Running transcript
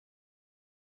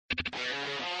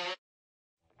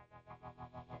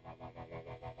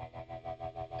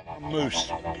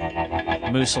Moose.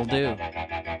 Moose will do.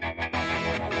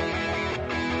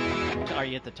 Are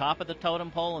you at the top of the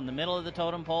totem pole, in the middle of the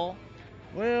totem pole?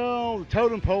 Well, the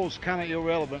totem pole's kind of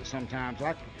irrelevant sometimes.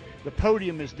 Like the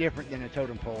podium is different than a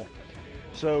totem pole.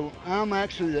 So I'm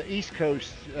actually the East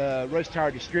Coast race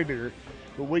tire distributor,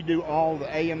 but we do all the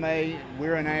AMA,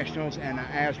 Wera Nationals, and the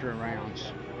ASRA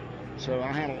rounds. So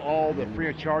I handle all the free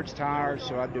of charge tires,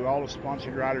 so I do all the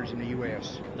sponsored riders in the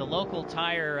U.S. The local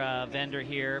tire vendor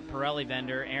here, Pirelli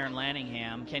vendor, Aaron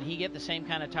Lanningham, can he get the same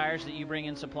kind of tires that you bring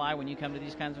in supply when you come to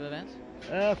these kinds of events?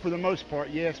 For the most part,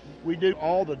 yes. We do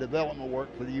all the development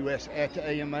work for the U.S. at the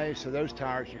AMA, so those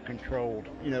tires are controlled.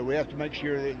 You know, we have to make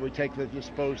sure that we take the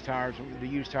disposed tires, the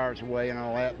used tires away and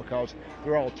all that, because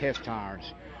they're all test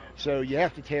tires. So you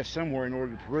have to test somewhere in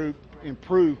order to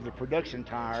improve the production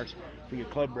tires for your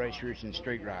club racers and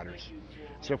street riders.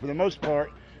 So for the most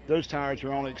part, those tires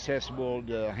are only accessible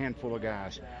to a handful of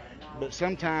guys. But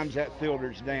sometimes that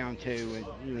filters down too, and,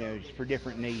 you know, for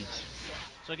different needs.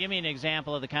 So give me an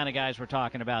example of the kind of guys we're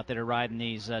talking about that are riding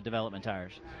these development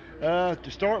tires. To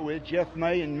start with, Jeff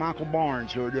May and Michael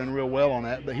Barnes, who are doing real well on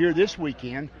that. But here this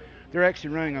weekend, they're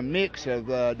actually running a mix of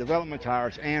development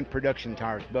tires and production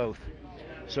tires, both.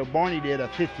 So Barney did a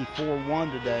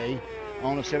 54-1 today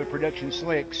on a set of production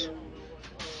slicks.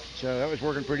 So that was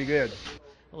working pretty good.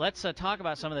 Let's talk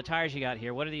about some of the tires you got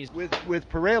here. What are these? With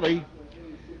Pirelli,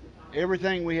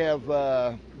 everything we have,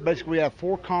 basically we have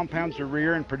 4 compounds of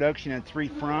rear in production and 3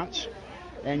 fronts.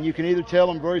 And you can either tell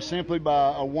them very simply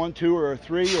by a 1, 2, or a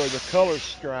 3, or the color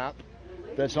stripe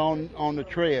that's on the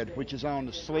tread, which is on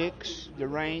the slicks, the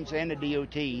reins, and the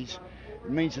DOTs. It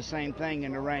means the same thing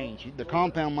in the range. The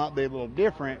compound might be a little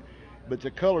different, but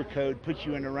the color code puts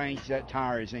you in the range that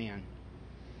tire is in.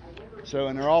 So,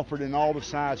 and they're offered in all the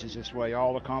sizes this way.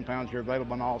 All the compounds are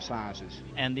available in all sizes.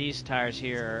 And these tires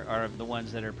here are the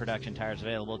ones that are production tires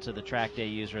available to the track day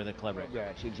user or the club racer.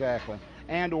 Yes, exactly.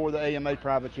 And or the AMA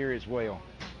privateer as well.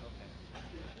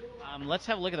 Let's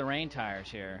have a look at the rain tires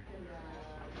here.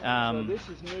 So this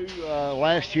is new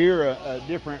last year, a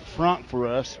different front for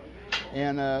us.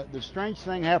 And the strange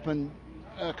thing happened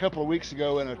a couple of weeks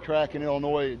ago in a track in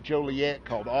Illinois at Joliet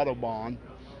called Autobahn,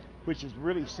 which is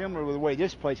really similar to the way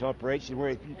this place operates, where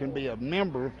you can be a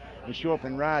member and show up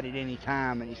and ride at any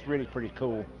time, and it's really pretty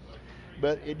cool.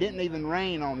 But it didn't even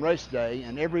rain on race day,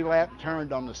 and every lap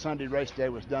turned on the Sunday race day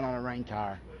was done on a rain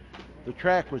tire. The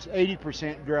track was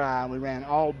 80% dry, and we ran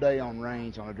all day on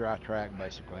rains on a dry track,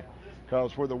 basically,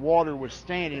 because where the water was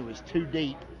standing, it was too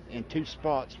deep in 2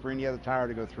 spots for any other tire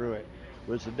to go through it.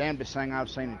 It was the damnedest thing I've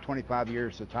seen in 25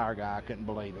 years as a tire guy. I couldn't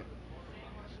believe it.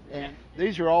 And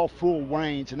these are all full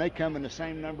rains, and they come in the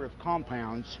same number of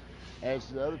compounds as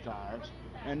the other tires.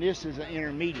 And this is an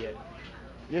intermediate.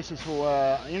 This is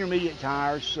for intermediate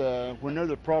tires. When they're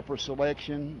the proper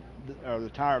selection or the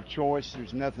tire of choice,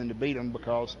 there's nothing to beat them,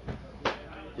 because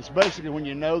it's basically when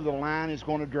you know the line is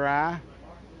going to dry.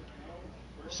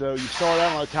 So you start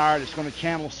out on a tire that's going to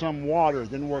channel some water,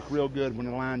 then work real good when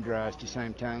the line dries at the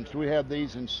same time. So we have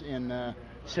these in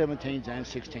 17s and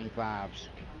 16.5s.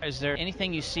 Is there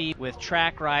anything you see with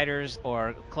track riders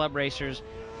or club racers,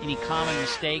 any common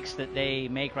mistakes that they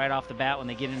make right off the bat when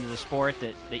they get into the sport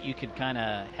that you could kind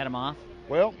of head them off?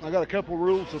 Well, I got a couple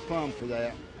rules of thumb for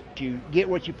that. You get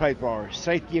what you pay for: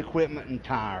 safety equipment and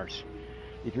tires.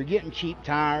 If you're getting cheap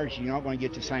tires, you're not going to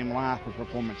get the same life or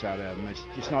performance out of them. It's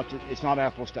just it's not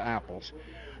apples to apples.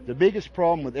 The biggest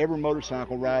problem with every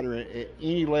motorcycle rider at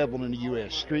any level in the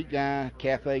U.S., street guy,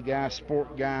 cafe guy,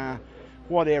 sport guy,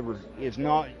 whatever, is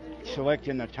not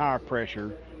selecting the tire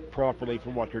pressure properly for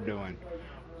what they're doing.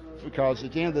 Because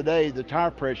at the end of the day, the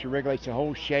tire pressure regulates the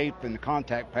whole shape and the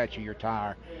contact patch of your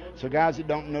tire. So guys that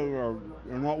don't know or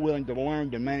are not willing to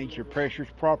learn to manage your pressures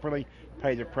properly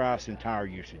pay the price in tire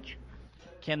usage.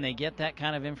 Can they get that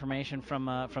kind of information from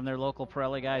their local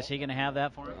Pirelli guy? Is he going to have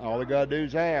that for them? All they got to do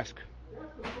is ask.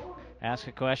 Ask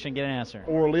a question, get an answer.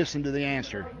 Or listen to the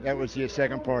answer. That was the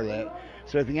second part of that.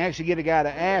 So if you can actually get a guy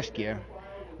to ask you,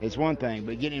 it's one thing,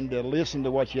 but getting him to listen to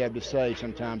what you have to say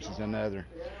sometimes is another.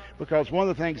 Because one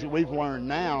of the things that we've learned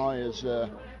now is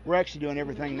we're actually doing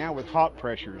everything now with hot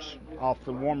pressures off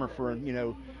the warmer for,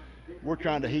 we're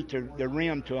trying to heat the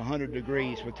rim to 100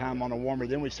 degrees with time on a warmer.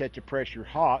 Then we set the pressure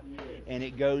hot, and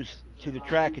it goes to the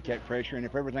track at that pressure. And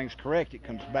if everything's correct, it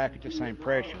comes back at the same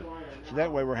pressure. So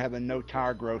that way we're having no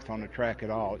tire growth on the track at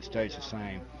all. It stays the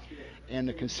same. And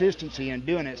the consistency in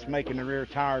doing it's making the rear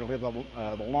tire live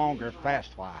a longer,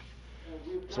 fast life.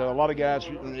 So a lot of guys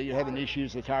are having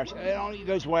issues with the tires. It only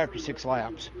goes away after 6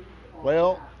 laps.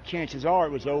 Well, chances are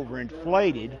it was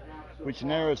overinflated, which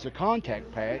narrows the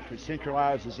contact patch, which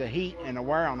centralizes the heat and the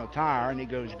wear on the tire, and it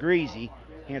goes greasy,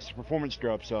 hence the performance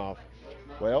drops off.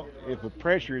 Well, if the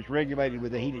pressure is regulated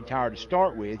with a heated tire to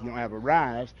start with, you don't have a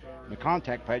rise, and the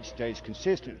contact patch stays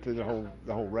consistent through the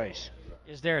whole race.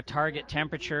 Is there a target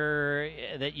temperature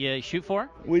that you shoot for?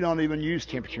 We don't even use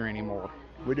temperature anymore.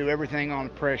 We do everything on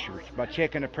pressure. By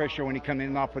checking the pressure when you come in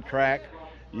and off the track,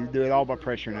 you do it all by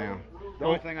pressure now. The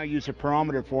only thing I use a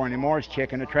barometer for anymore is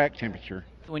checking the track temperature.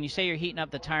 When you say you're heating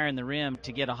up the tire and the rim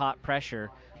to get a hot pressure,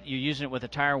 you're using it with a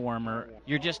tire warmer.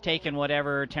 You're just taking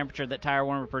whatever temperature that tire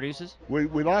warmer produces? We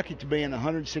like it to be in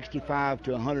 165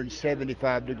 to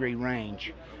 175 degree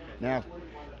range. Now,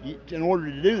 in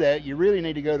order to do that, you really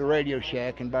need to go to Radio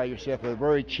Shack and buy yourself a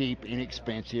very cheap,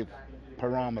 inexpensive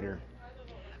barometer.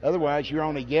 Otherwise, you're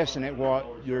only guessing at what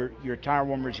your tire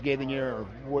warmer is giving you, or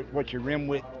what your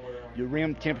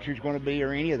rim temperature is going to be,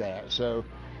 or any of that. So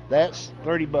that's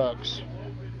 $30.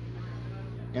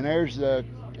 And there's a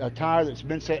tire that's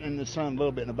been sitting in the sun a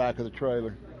little bit in the back of the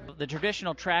trailer. The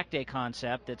traditional track day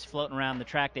concept that's floating around the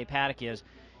track day paddock is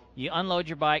you unload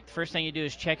your bike, the first thing you do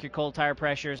is check your cold tire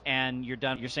pressures, and you're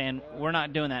done. You're saying we're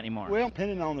not doing that anymore. Well,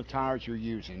 depending on the tires you're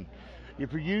using.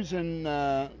 If you're using,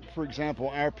 for example,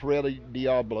 our Pirelli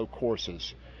Diablo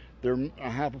Corsas, they're a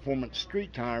high-performance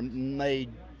street tire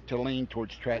made to lean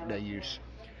towards track day use.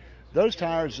 Those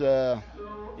tires,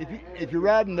 if you're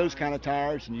riding those kind of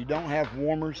tires and you don't have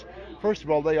warmers, first of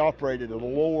all, they operate at a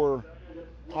lower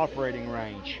operating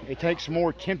range. It takes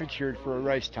more temperature for a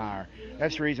race tire.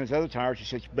 That's the reason those other tires are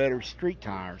such better street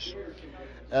tires.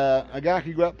 A guy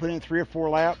could go out, put in 3 or 4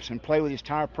 laps and play with his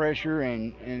tire pressure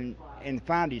and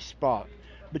find his spot.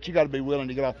 But you got to be willing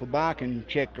to get off the bike and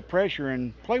check the pressure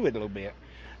and play with it a little bit.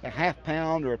 A half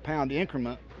pound or a pound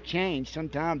increment change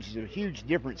sometimes is a huge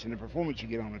difference in the performance you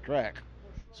get on the track.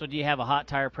 So do you have a hot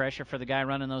tire pressure for the guy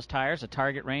running those tires, a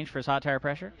target range for his hot tire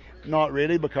pressure? Not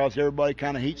really, because everybody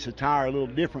kind of heats the tire a little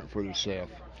different for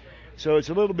themselves. So it's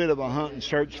a little bit of a hunt and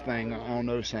search thing on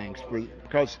those things,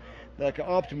 because like an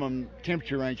optimum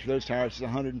temperature range for those tires is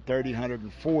 130,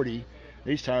 140.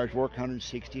 These tires work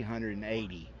 160,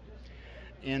 180.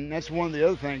 And that's one of the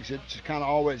other things that's kind of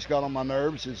always got on my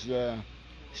nerves is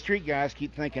street guys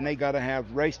keep thinking they got to have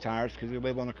race tires because they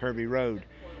live on a curvy road.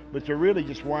 But they're really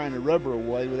just wearing the rubber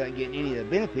away without getting any of the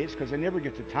benefits because they never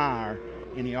get the tire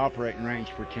in the operating range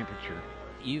for temperature.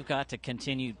 You've got to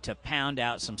continue to pound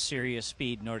out some serious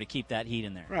speed in order to keep that heat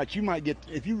in there. Right. You might get,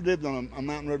 if you lived on a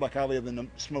mountain road like I live in the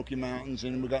Smoky Mountains,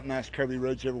 and we've got nice curvy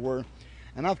roads everywhere,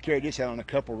 and I've carried this out on a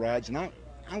couple rides, and I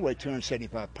weigh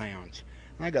 275 pounds.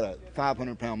 And I got a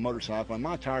 500-pound motorcycle, and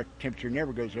my tire temperature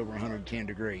never goes over 110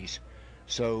 degrees.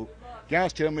 So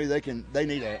guys tell me they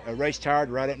need a race tire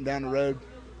to ride up and down the road.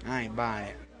 I ain't buying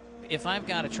it. If I've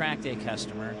got a track day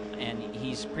customer and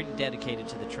he's pretty dedicated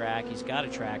to the track, he's got a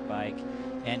track bike,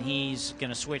 and he's going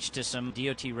to switch to some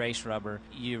DOT race rubber,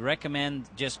 you recommend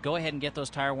just go ahead and get those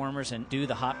tire warmers and do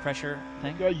the hot pressure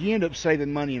thing? You end up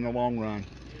saving money in the long run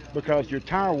because your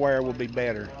tire wear will be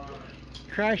better.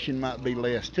 Crashing might be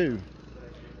less too,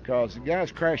 because the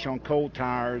guys crash on cold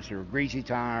tires or greasy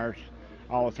tires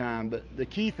all the time. But the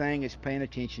key thing is paying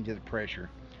attention to the pressure.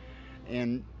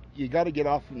 And you got to get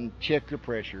off and check the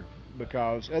pressure,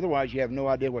 because otherwise you have no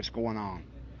idea what's going on.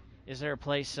 Is there a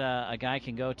place a guy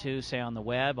can go to, say on the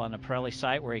web, on the Pirelli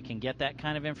site, where he can get that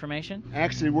kind of information?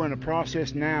 Actually, we're in the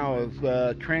process now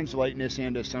of translating this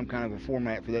into some kind of a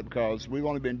format for that, because we've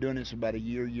only been doing this about a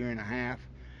year and a half,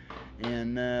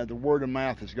 and the word of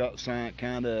mouth has got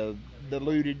kind of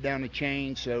diluted down the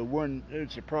chain, so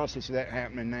it's a process of that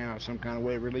happening now, some kind of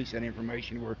way to release that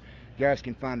information where guys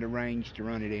can find a range to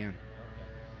run it in.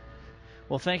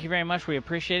 Well, thank you very much. We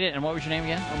appreciate it. And what was your name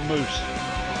again? I'm Moose.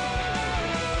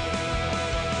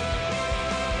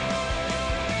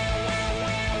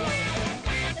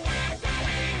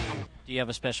 Do you have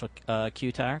a special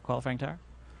Q tire, qualifying tire?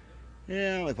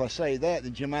 Yeah, if I say that,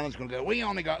 then Jim Allen's going to go, we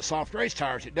only got soft race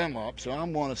tires at Dunlop, so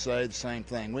I'm going to say the same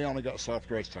thing. We only got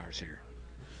soft race tires here.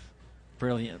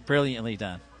 Brilliantly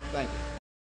done. Thank you.